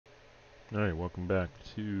Alright, welcome back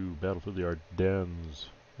to Battlefield of the Ardennes,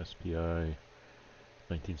 SPI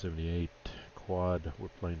 1978 quad. We're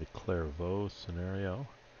playing the Clervaux scenario,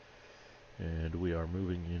 and we are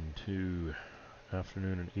moving into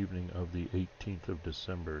afternoon and evening of the 18th of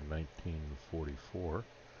December 1944,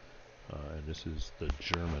 and this is the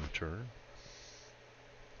German turn.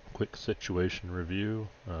 Quick situation review.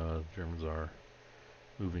 Germans are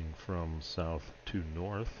moving from south to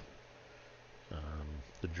north.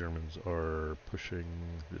 The Germans are pushing,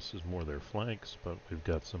 this is more their flanks, but we've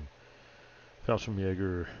got some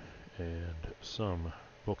Fallschirmjäger and some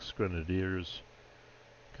Volksgrenadiers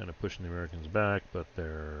kind of pushing the Americans back, but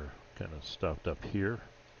they're kind of stopped up here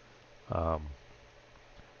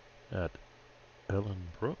at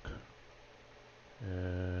Ettelbruck,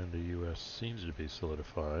 and the U.S. seems to be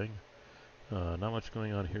solidifying. Not much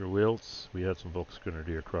going on here. We had some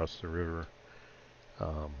Volksgrenadier across the river.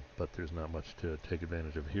 But there's not much to take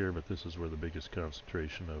advantage of here, but this is where the biggest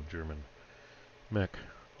concentration of German mech,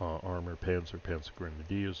 armor, Panzer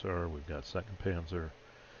Grenadiers are. We've got 2nd Panzer,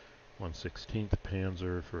 116th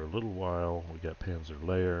Panzer for a little while. We got Panzer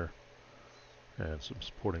Lehr, and some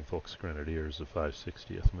supporting Volksgrenadiers, the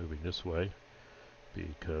 560th, moving this way,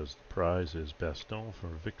 because the prize is Bastogne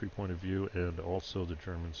from a victory point of view, and also the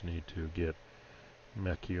Germans need to get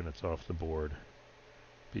mech units off the board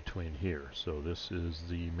between here. So this is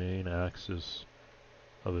the main axis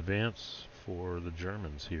of advance for the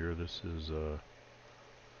Germans here. This is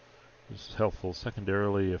helpful.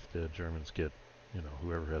 Secondarily, if the Germans get,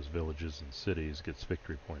 whoever has villages and cities gets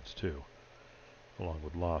victory points too, along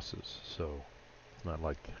with losses. So it's not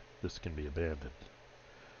like this can be abandoned.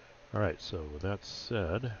 Alright, so with that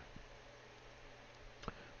said,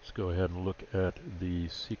 let's go ahead and look at the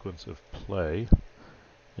sequence of play.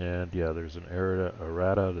 And yeah, there's an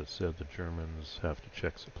errata that said the Germans have to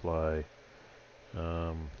check supply.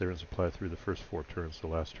 They're in supply through the first 4 turns. The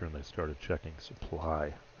last turn they started checking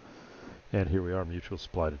supply. And here we are, mutual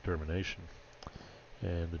supply determination.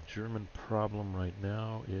 And the German problem right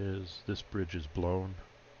now is this bridge is blown.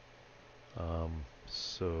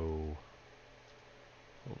 So,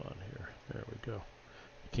 hold on here. There we go.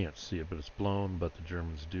 You can't see it, but it's blown, but the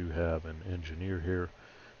Germans do have an engineer here.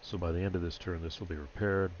 So by the end of this turn, this will be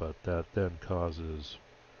repaired, but that then causes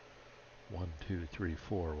 1, 2, 3,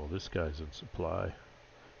 4. Well, this guy's in supply.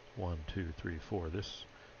 1, 2, 3, 4.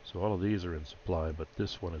 So all of these are in supply, but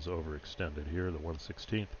this one is overextended here, the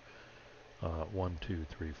 116th. 1, 2,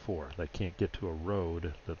 3, 4. They can't get to a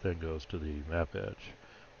road that then goes to the map edge.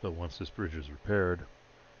 But once this bridge is repaired,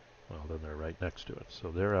 well, then they're right next to it. So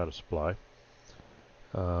they're out of supply.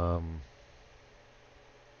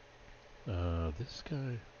 This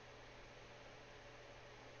guy...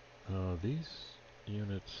 these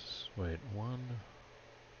units, wait, 1,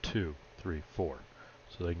 2, 3, 4.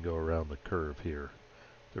 So they can go around the curve here.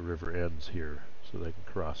 The river ends here, so they can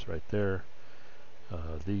cross right there.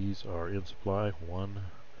 These are in supply. 1.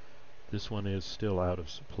 This one is still out of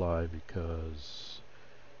supply because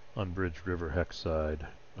unbridged river hex side,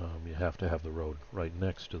 you have to have the road right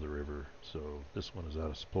next to the river, so this one is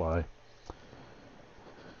out of supply.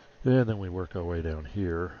 And then we work our way down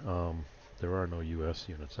here. There are no US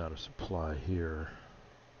units out of supply here.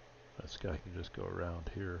 This guy can just go around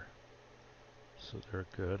here. So they're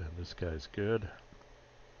good, and this guy's good.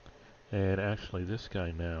 And actually this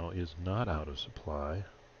guy now is not out of supply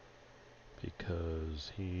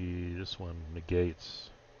because this one negates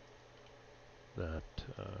that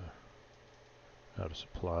out of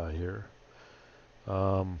supply here.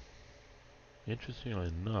 Interestingly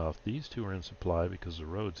enough, these two are in supply because the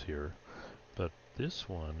road's here, but this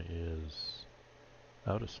one is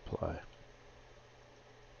out of supply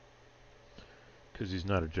because he's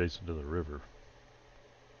not adjacent to the river.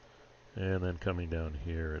 And then coming down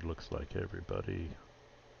here, it looks like everybody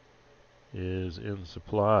is in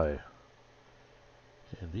supply.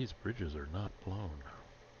 And these bridges are not blown.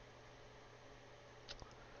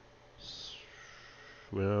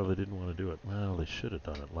 Well, they didn't want to do it. Well, they should have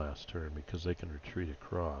done it last turn because they can retreat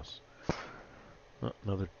across.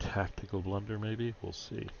 Another tactical blunder, maybe? We'll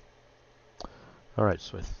see. Alright,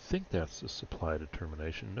 so I think that's the supply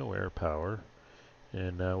determination. No air power.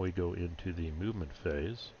 And now we go into the movement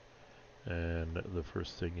phase. And the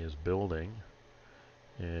first thing is building.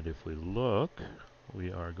 And if we look,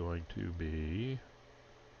 we are going to be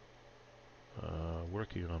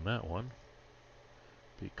working on that one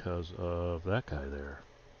because of that guy there.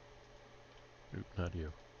 Oop, not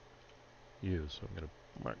you. You, so I'm going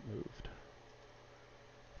to mark moved.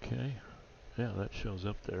 Okay, yeah, that shows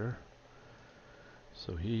up there.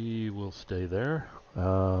 So he will stay there.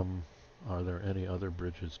 Are there any other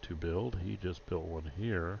bridges to build? He just built one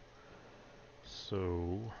here.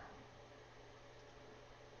 So,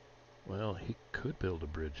 well, he could build a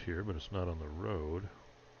bridge here, but it's not on the road.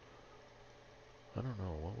 I don't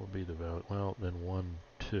know, what would be the value? Well, then 1,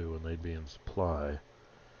 2, and they'd be in supply.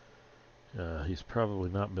 He's probably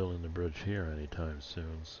not building the bridge here anytime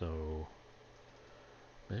soon, so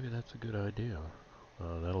maybe that's a good idea.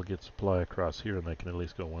 That'll get supply across here, and they can at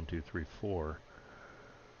least go 1, 2, 3, 4.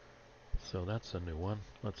 So that's a new one.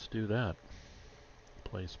 Let's do that.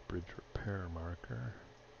 Place bridge repair marker.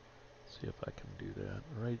 See if I can do that.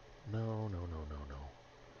 Right? No.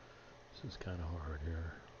 This is kind of hard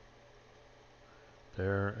here.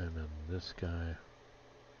 There, and then this guy.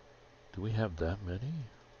 Do we have that many?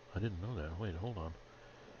 I didn't know that. Wait, hold on.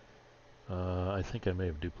 I think I may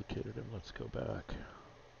have duplicated him. Let's go back.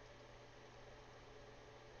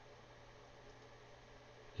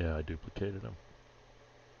 Yeah, I duplicated him.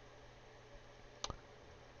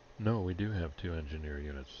 No, we do have 2 engineer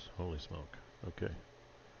units. Holy smoke. Okay.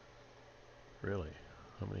 Really?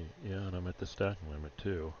 How many? Yeah, and I'm at the stacking limit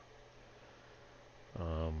too.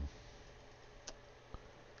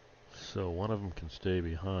 So one of them can stay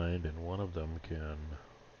behind, and one of them can...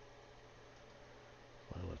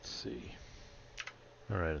 Well, let's see.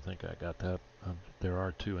 Alright, I think I got that. There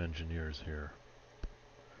are 2 engineers here.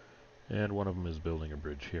 And one of them is building a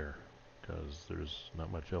bridge here, because there's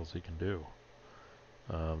not much else he can do.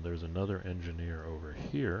 There's another engineer over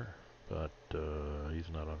here, but he's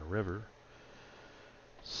not on a river.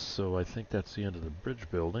 So I think that's the end of the bridge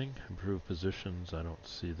building. Improve positions. I don't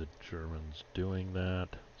see the Germans doing that.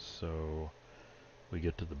 So we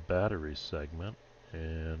get to the battery segment,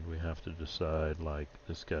 and we have to decide, like,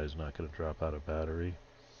 this guy's not going to drop out of battery.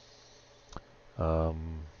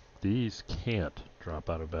 These can't drop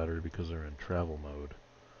out of battery because they're in travel mode.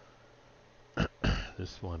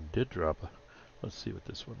 This one did drop. Let's see what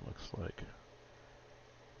this one looks like.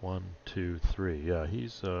 1, 2, 3. Yeah,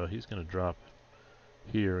 he's going to drop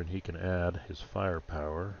here, and he can add his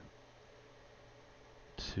firepower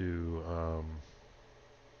to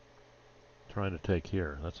trying to take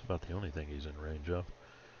here. That's about the only thing he's in range of.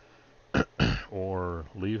 Or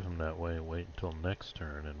leave him that way and wait until next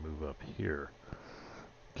turn and move up here.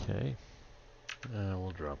 Okay.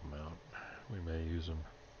 We'll drop him out. We may use him.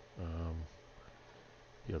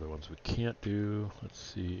 The other ones we can't do. Let's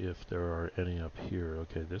see if there are any up here.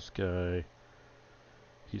 Okay, this guy,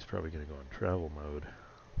 he's probably going to go in travel mode.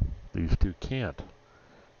 These 2 can't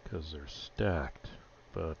because they're stacked,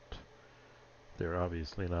 but they're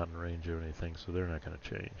obviously not in range of anything, so they're not going to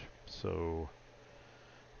change. So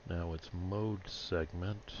now it's mode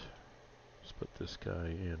segment. Let's put this guy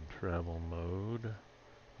in travel mode.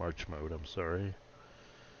 March mode, I'm sorry.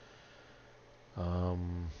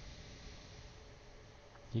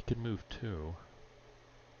 He can move too,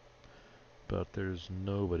 but there's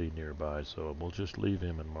nobody nearby, so we'll just leave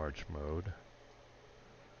him in march mode.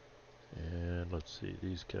 And let's see,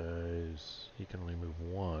 these guys, he can only move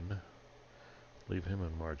 1. Leave him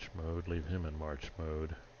in march mode, leave him in march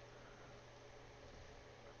mode.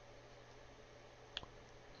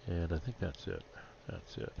 And I think that's it.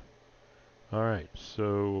 That's it. Alright,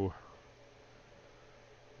 so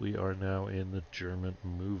we are now in the German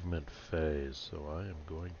movement phase, so I am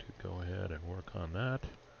going to go ahead and work on that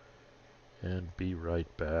and be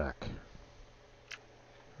right back.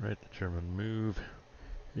 Right, the German move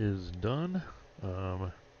is done,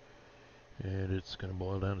 and it's going to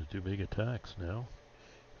boil down to 2 big attacks now.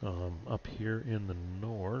 Up here in the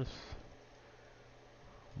north,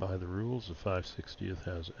 by the rules, the 560th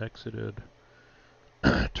has exited.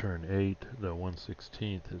 Turn 8, the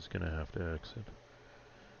 116th is going to have to exit.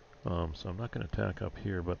 So I'm not going to attack up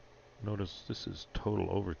here, but notice this is total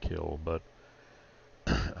overkill, but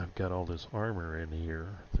I've got all this armor in here,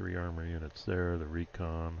 3 armor units there, the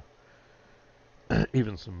recon,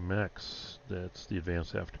 even some mechs. That's the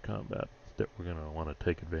advanced after combat that we're going to want to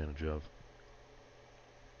take advantage of.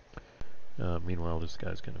 Meanwhile, this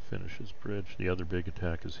guy's going to finish his bridge. The other big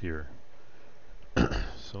attack is here.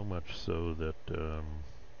 So much so that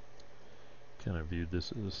kind of viewed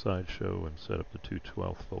this as a sideshow and set up the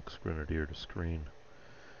 212th Volksgrenadier to screen.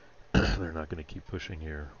 They're not going to keep pushing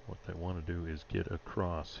here. What they want to do is get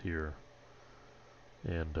across here,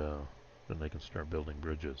 and then they can start building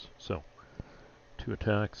bridges. So, 2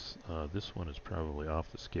 attacks. This one is probably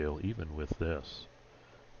off the scale, even with this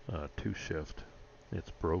 2 shift.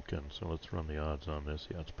 It's broken, so let's run the odds on this.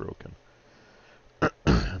 Yeah, it's broken.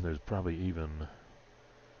 And there's probably even,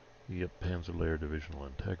 you get Panzer Layer Divisional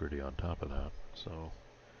Integrity on top of that. So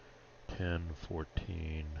 10,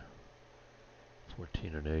 14,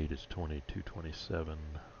 14 and 8 is 22, 27,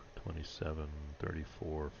 27,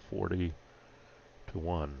 34, 40, to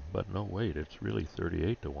 1. But no, wait, it's really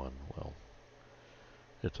 38 to 1. Well,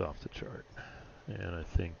 it's off the chart. And I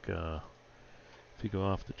think if you go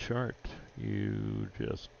off the chart, you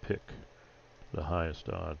just pick the highest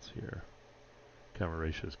odds here. Counter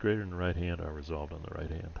ratios greater in the right hand are resolved on the right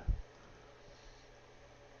hand.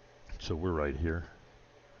 So we're right here.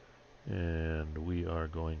 And we are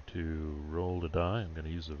going to roll the die. I'm going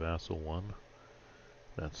to use the Vassal 1.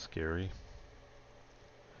 That's scary.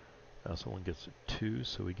 Vassal 1 gets a 2,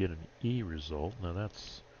 so we get an E result. Now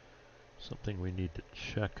that's something we need to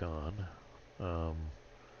check on.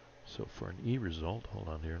 So for an E result, hold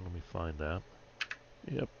on here, let me find that.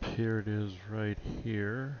 Yep, here it is right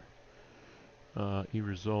here. E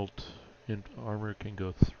result, armor can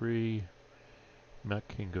go 3, mech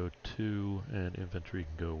can go 2, and infantry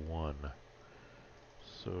can go 1.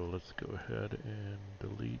 So let's go ahead and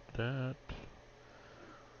delete that.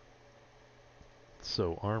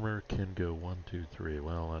 So armor can go 1, 2, 3.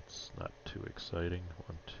 Well, that's not too exciting.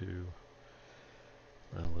 1, 2.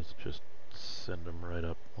 Well, let's just send them right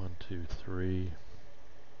up. 1, 2, 3.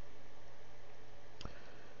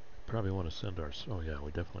 Probably want to send our... Oh yeah,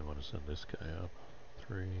 we definitely want to send this guy up.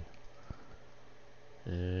 3.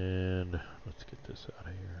 And let's get this out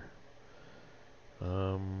of here.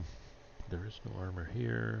 There is no armor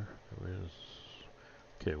here. There is...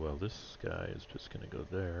 Okay, well this guy is just going to go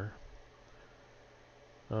there.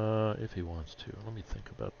 If he wants to. Let me think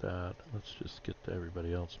about that. Let's just get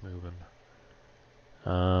everybody else moving.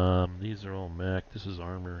 These are all mech. This is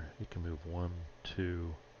armor. He can move 1,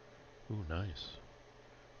 2. Ooh, nice.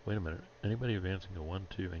 Wait a minute. Anybody advancing to 1,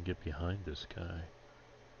 2 and get behind this guy?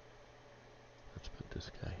 Let's put this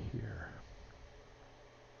guy here.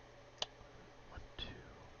 1, 2.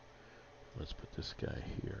 Let's put this guy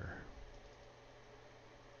here.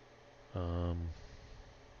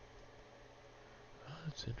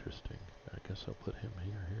 That's interesting. I guess I'll put him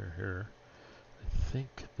here, here, here. I think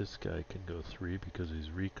this guy can go 3 because he's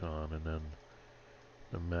recon, and then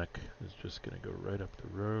the mech is just going to go right up the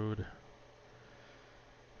road.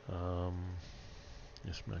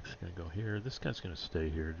 This mech's going to go here. This guy's going to stay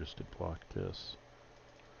here just to block this.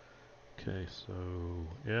 Okay, so,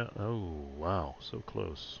 yeah, oh, wow, so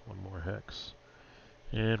close. One more hex.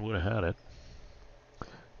 And would have had it.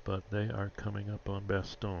 But they are coming up on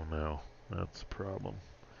Bastogne now. That's a problem.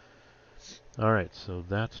 Alright, so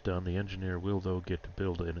that's done. The engineer will, though, get to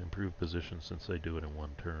build an improved position since they do it in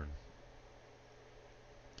 1 turn.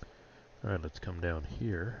 Alright, let's come down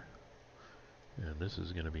here. And this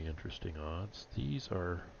is going to be interesting odds. These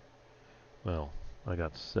are, well, I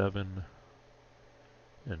got 7,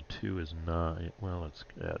 and 2 is 9. Well, let's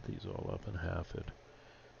add these all up and half it.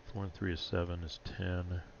 4 and 3 is 7 is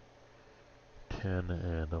 10. 10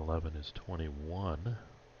 and 11 is 21.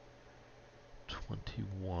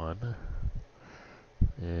 21.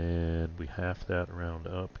 And we half that round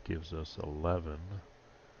up gives us 11.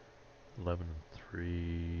 11 and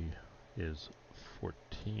 3 is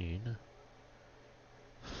 14.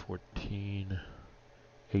 14,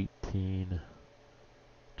 18,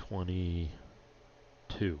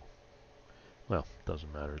 22. Well,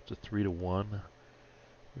 doesn't matter. It's a 3 to 1.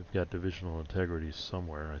 We've got divisional integrity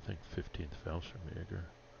somewhere. I think 15th Fallschirmjäger.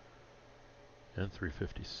 And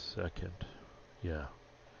 352nd. Yeah.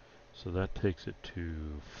 So that takes it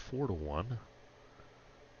to 4 to 1.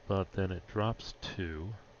 But then it drops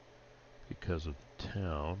 2 because of the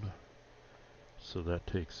town. So that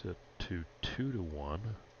takes it to 2 to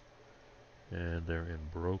 1. And they're in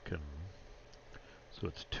broken. So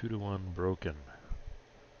it's 2 to 1 broken.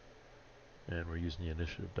 And we're using the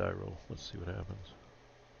initiative die roll. Let's see what happens.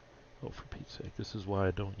 Oh, for Pete's sake. This is why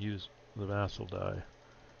I don't use the vassal die.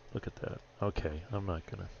 Look at that. Okay, I'm not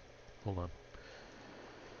gonna. Hold on.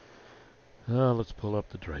 Let's pull up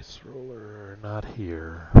the dice roller. Not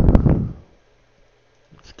here.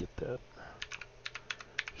 Let's get that.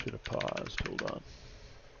 Should have paused. Hold on.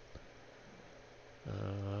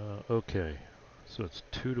 Okay. So it's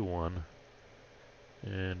 2 to 1.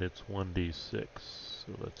 And it's 1d6.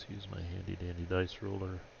 So let's use my handy dandy dice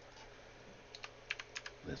roller.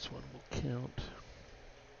 This one will count.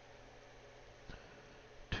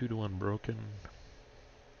 2 to 1 broken.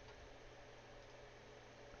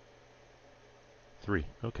 3.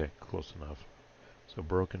 Okay, close enough. So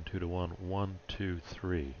broken 2 to 1. 1, 2,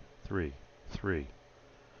 3. 3. 3.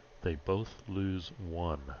 They both lose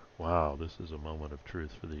 1. Wow, this is a moment of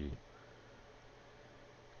truth for the...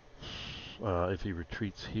 if he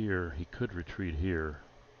retreats here, he could retreat here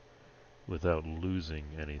without losing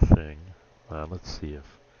anything. Let's see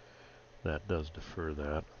if that does defer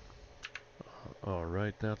that.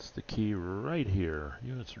 Alright, that's the key right here.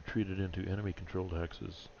 Units retreated into enemy-controlled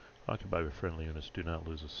hexes Occupied by friendly units, do not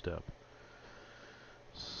lose a step.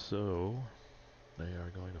 So they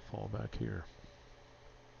are going to fall back here.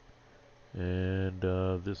 And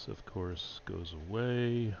this, of course, goes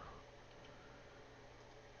away.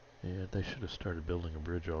 And they should have started building a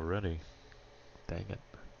bridge already. Dang it.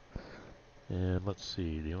 And let's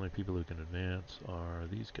see, the only people who can advance are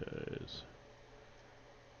these guys.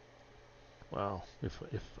 Wow,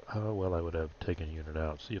 well, I would have taken a unit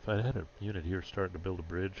out. See, if I had a unit here starting to build a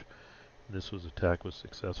bridge, and this attack was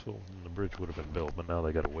successful, then the bridge would have been built, but now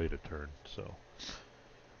they got to wait a turn, so.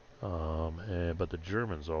 But the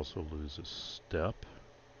Germans also lose a step,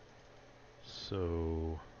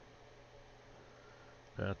 so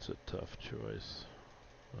that's a tough choice.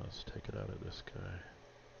 Let's take it out of this guy.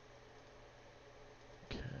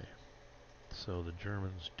 Okay, so the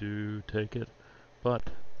Germans do take it, but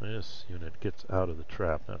this unit gets out of the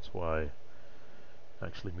trap. That's why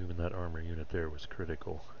actually moving that armor unit there was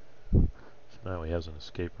critical. So now he has an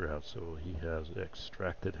escape route, so he has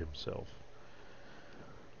extracted himself.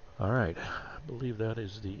 Alright, I believe that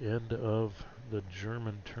is the end of the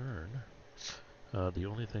German turn. The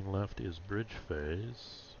only thing left is bridge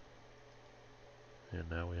phase. And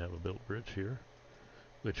now we have a built bridge here,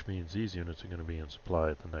 which means these units are going to be in supply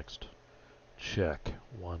at the next check.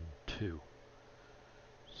 1, 2.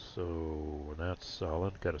 So that's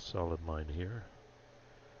solid. Got a solid line here.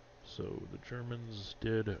 So the Germans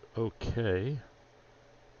did okay.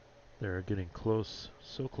 They're getting close,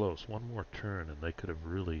 so close. One more turn and they could have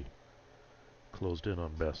really closed in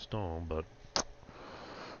on Bastogne, but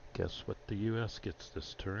guess what the US gets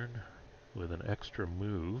this turn? With an extra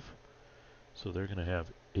move. So they're going to have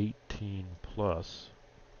 18 plus.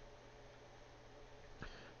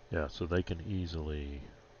 Yeah, so they can easily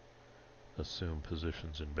assume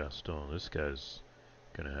positions in Bastogne. This guy's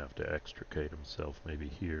going to have to extricate himself maybe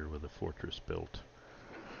here with a fortress built.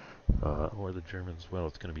 Or the Germans, well,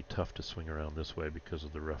 it's going to be tough to swing around this way because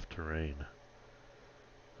of the rough terrain.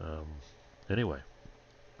 Anyway,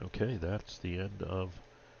 okay, that's the end of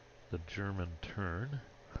the German turn.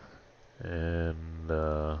 And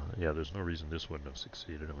yeah, there's no reason this wouldn't have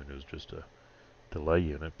succeeded. I mean, it was just a delay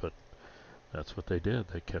unit, but that's what they did.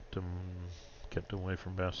 They kept them away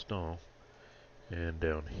from Bastogne. And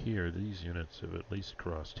down here, these units have at least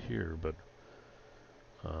crossed here, but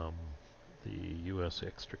the U.S.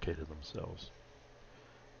 extricated themselves.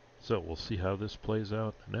 So we'll see how this plays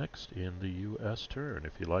out next in the U.S. turn.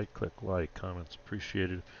 If you like, click like. Comments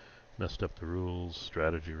appreciated. Messed up the rules,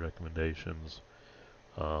 strategy recommendations.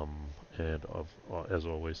 And as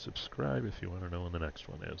always, subscribe if you want to know when the next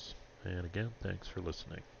one is. And again, thanks for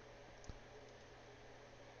listening.